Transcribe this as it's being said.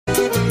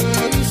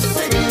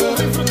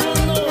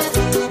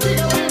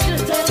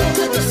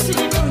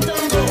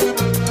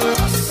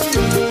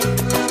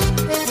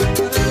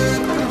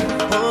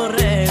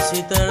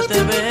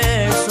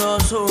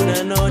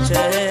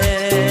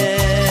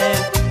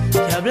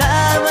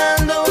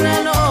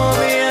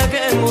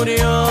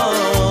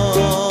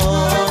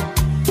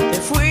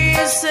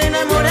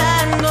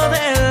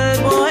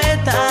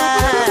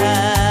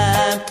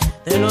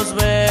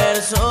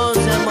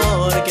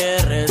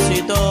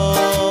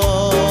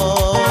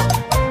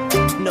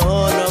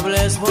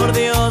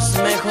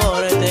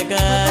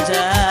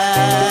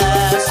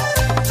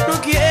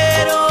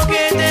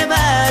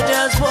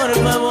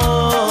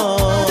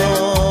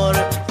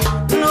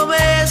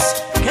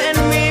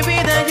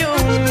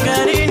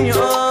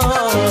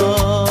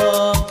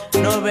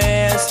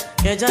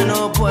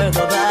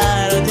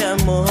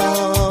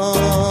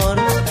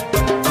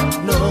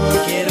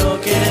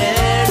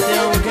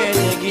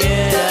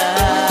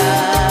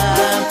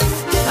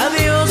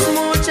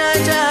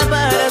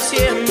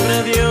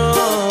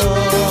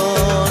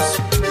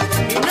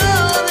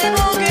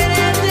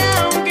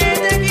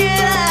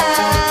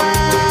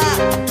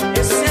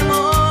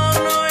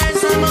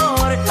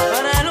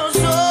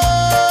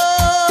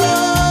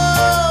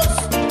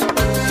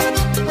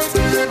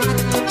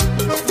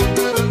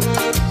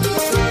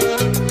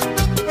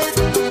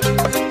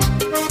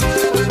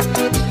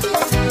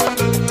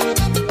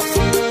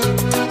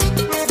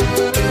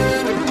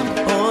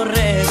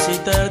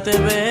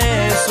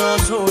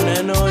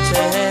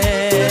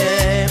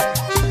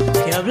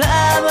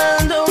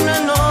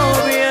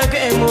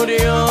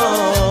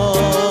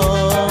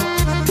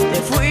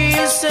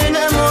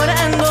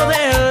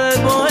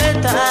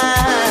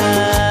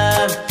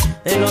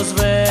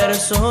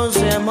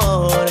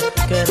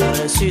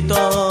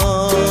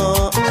necesito.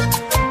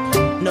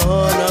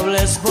 No, no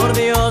hables, por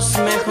Dios,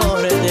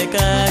 mejor te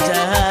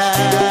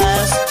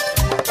callas.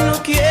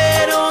 No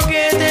quiero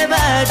que te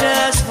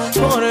vayas,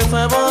 por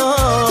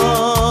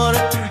favor.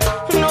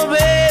 ¿No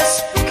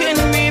ves que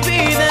en mi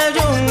vida hay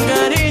un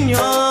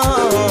cariño?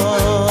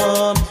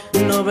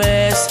 ¿No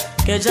ves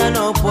que ya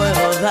no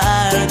puedo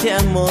darte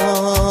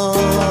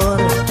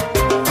amor?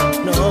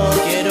 No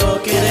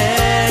quiero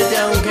quererte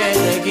aunque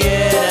te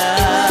quiera.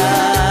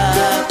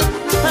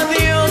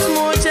 Adiós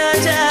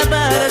muchacha,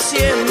 para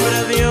siempre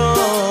adiós.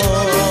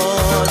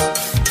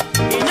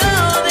 Y no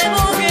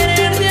debo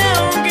quererte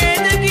aunque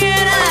te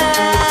quiera.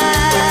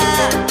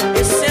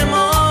 Ese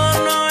amor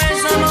no es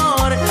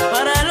amor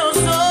para los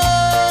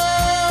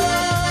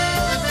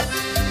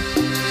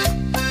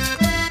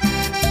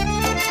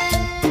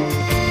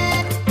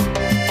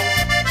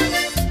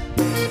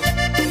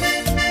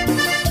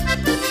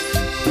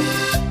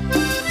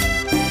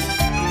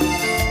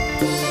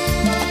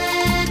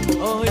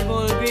Hoy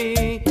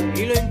volví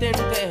y lo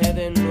intenté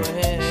de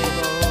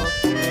nuevo.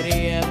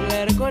 Quería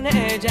hablar con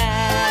ella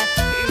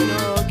y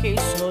no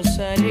quiso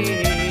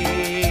salir.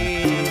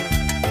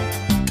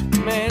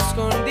 Me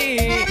escondí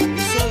y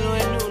solo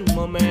en un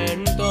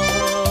momento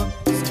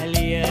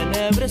salían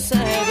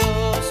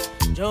abrazados,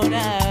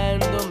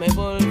 llorando me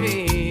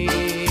volví.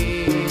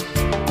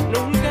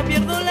 Nunca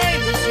pierdo la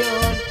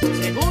ilusión,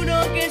 seguro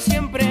que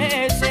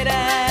siempre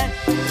será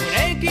una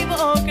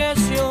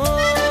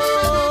equivocación.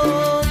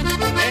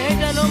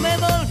 Ella no me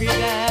va a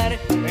olvidar,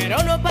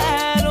 pero no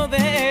paro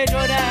de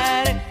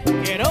llorar.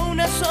 Quiero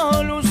una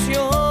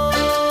solución.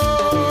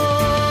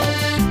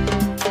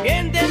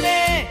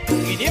 Miénteme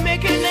y dime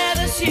que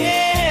nada es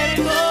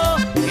cierto,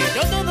 que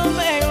yo todo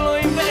me lo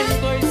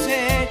invento y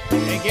sé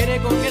que quiere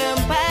con gran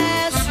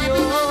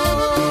pasión.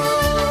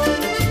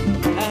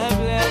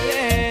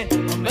 Háblale,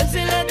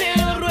 convéncela, te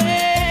lo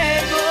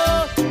ruego.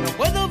 No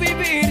puedo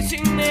vivir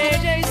sin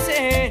ella y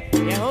sé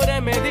que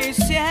ahora me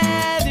dice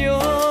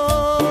adiós.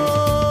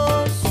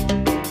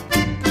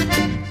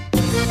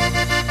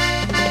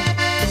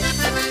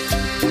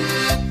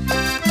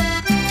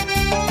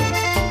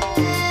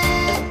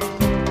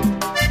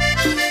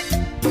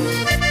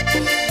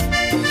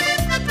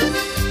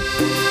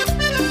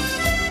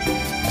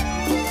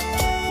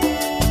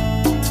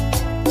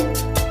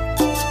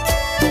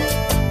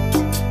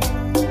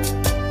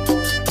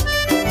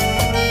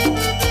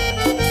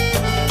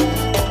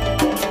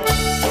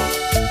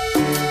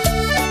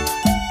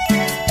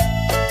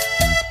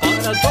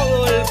 Para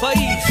todo el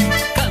país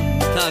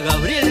canta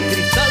Gabriel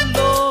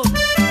Cristaldo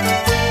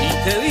y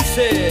te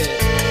dice: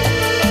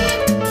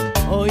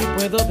 Hoy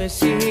puedo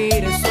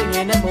decir,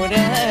 estoy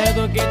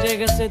enamorado, que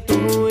llegaste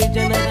tú y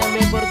ya nada me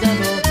ha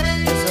importado.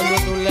 Estando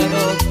a tu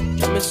lado,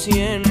 yo me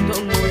siento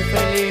muy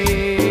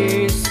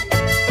feliz.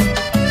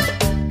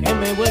 Que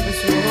me vuelves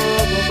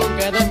loco con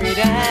cada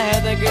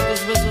mirada, que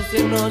tus besos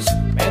tiernos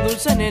me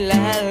endulzan el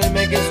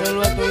alma, que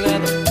solo a tu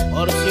lado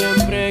por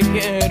siempre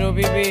quiero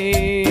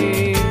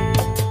vivir.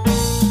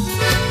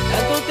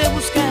 Tanto te he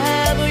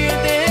buscado y hoy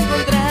te he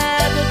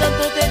encontrado,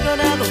 tanto te he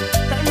llorado,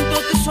 tanto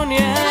te he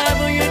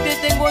soñado y hoy te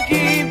tengo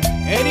aquí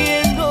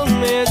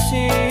queriéndome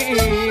así.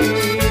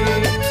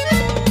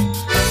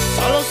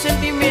 Solo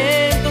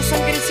sentimientos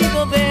han crecido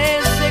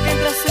desde que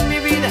entraste en mi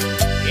vida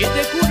y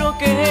te juro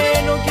que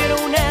no quiero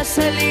una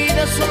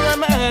salida, solo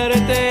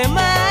amarte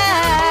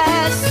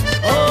más.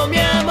 Oh mi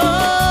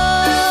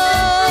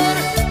amor,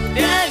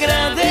 te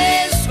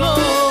agradezco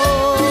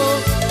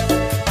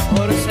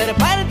por ser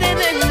parte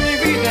de mi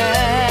vida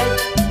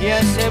y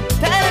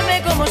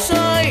aceptarme como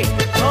soy.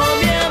 Oh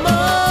mi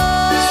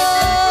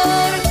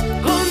amor,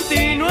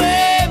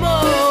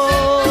 continuemos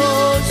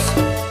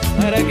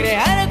para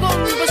crear con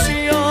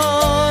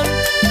pasión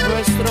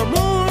nuestro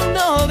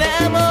mundo de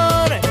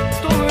amor,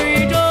 tú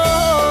y yo.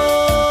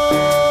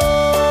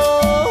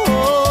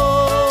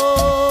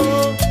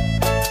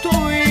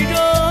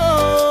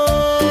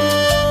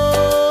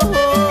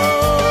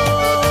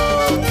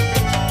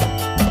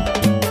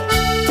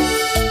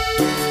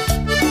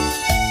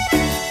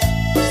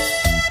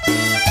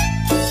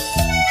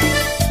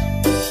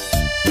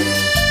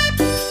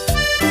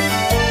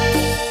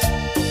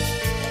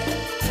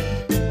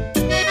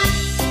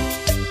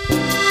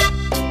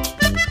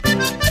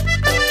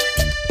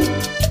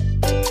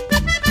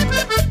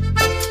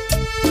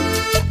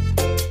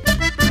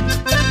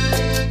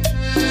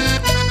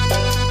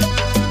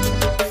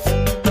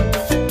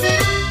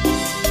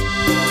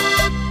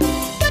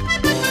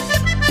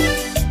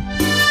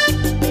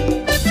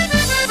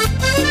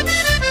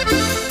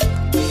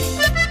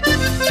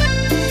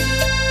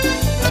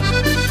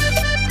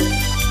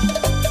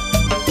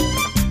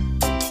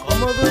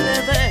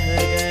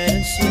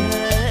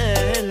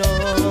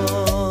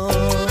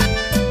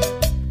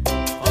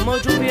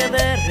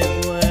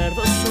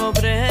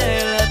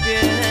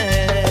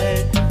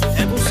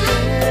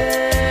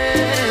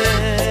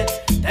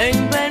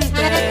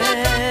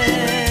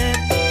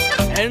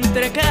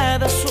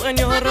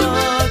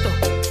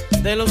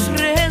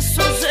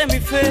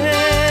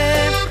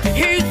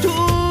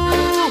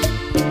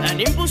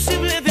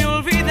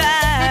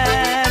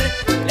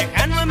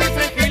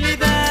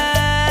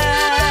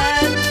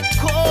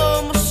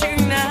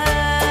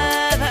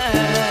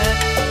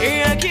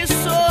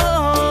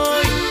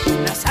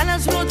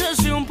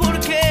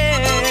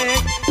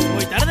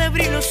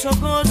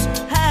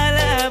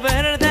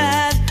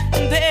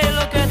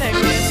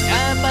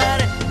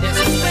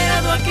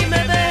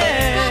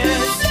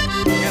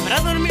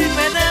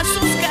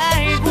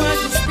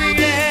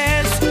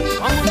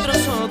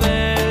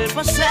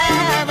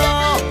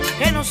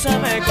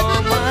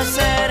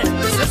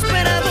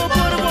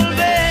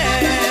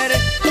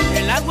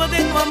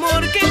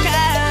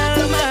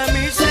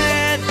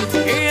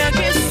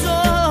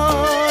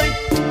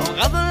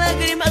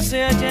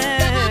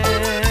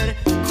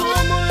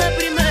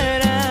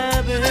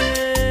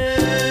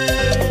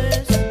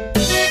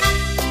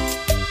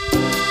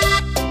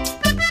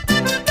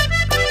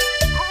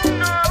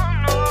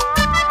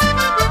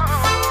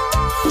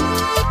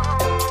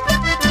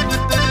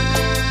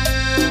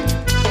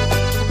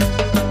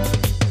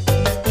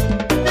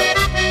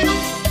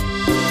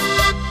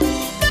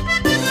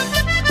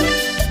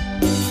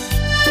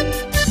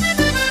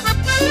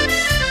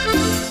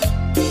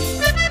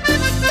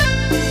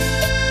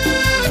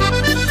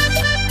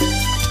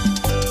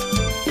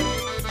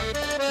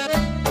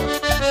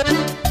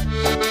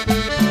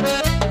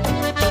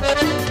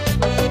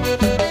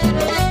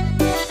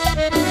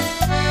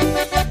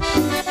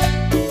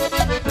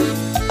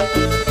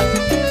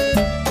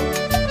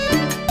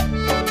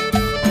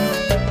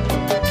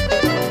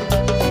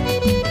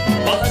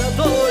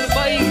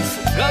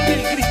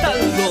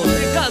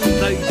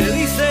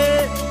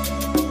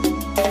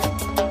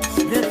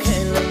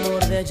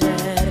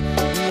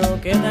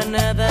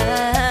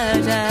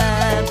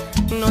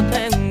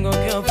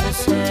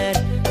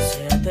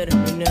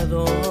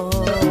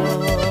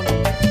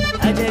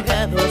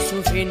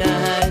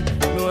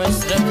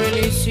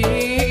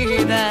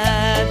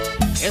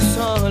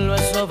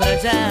 sobra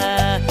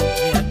ya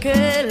de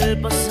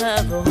aquel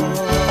pasado.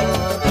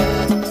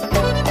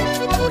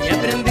 Hoy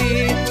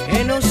aprendí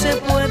que no se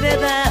puede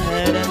dar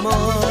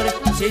amor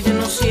si ella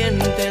no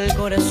siente el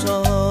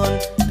corazón,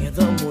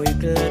 quedó muy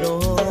claro.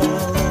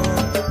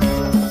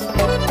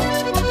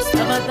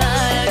 Esta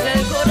batalla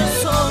el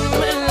corazón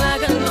me la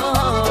ganó,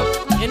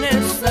 y en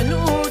esta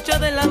lucha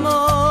del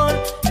amor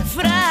he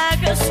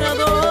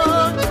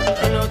fracasado.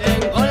 Yo no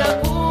tengo la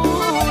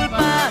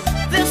culpa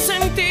de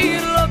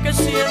sentir lo que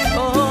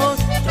siento,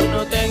 yo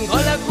no tengo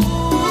la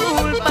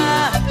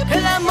culpa que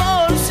el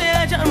amor se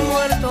haya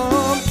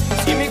muerto.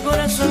 Si mi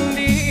corazón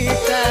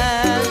dicta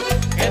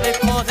que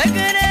dejó de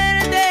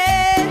quererte,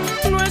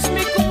 no es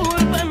mi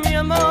culpa, mi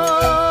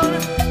amor.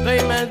 Ve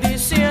y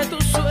maldice a tu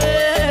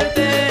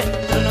suerte.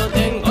 Yo no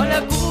tengo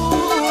la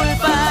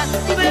culpa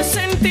de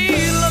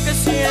sentir lo que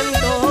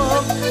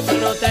siento, yo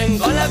no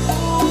tengo la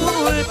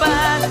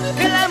culpa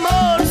que el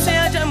amor se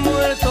haya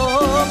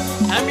muerto.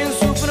 También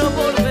sufro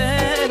por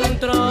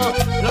dentro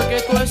lo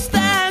que tú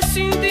estás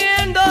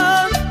sintiendo.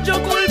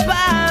 Yo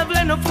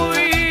culpable no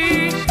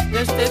fui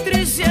de este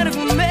triste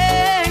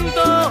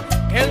argumento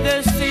que el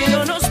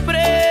destino nos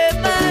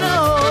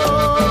preparó.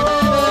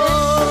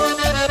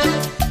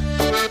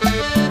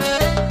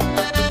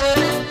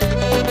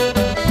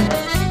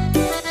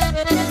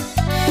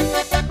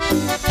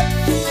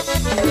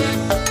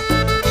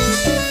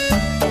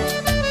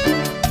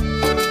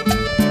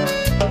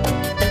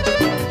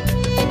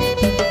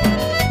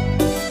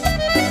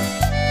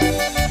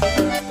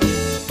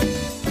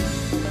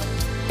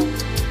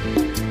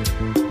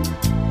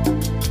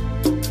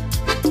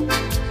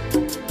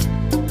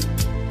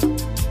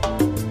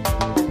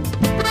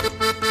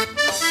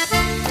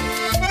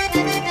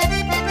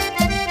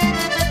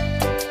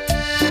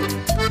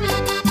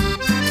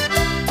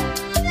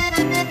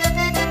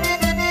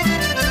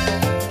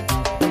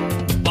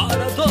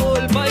 Para todo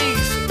el país,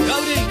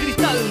 Gabriel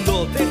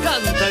Cristaldo te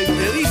canta y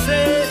te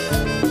dice: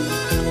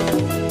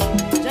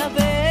 Ya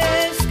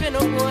ves que no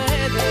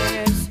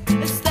puedes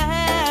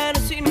estar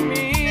sin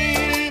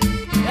mí,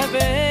 ya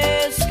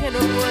ves que no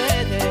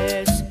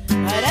puedes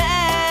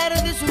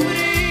parar de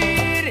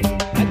sufrir.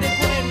 Date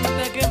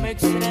cuenta que me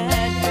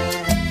extraña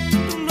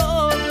tu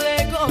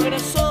noble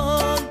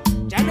corazón,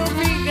 ya no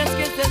fijas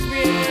que estás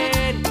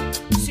bien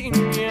sin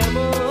mi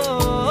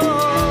amor.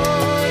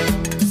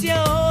 Si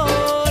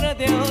ahora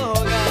te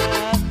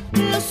ahoga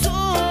la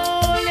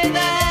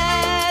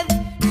soledad,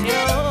 si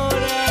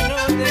ahora no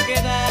te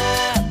queda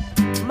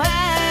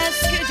más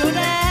que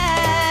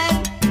llorar,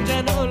 ya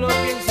no lo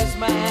pienses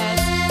más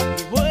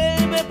y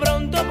vuelve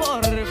pronto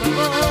por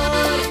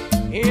favor,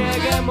 y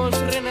hagamos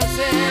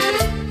renacer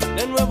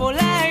de nuevo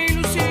la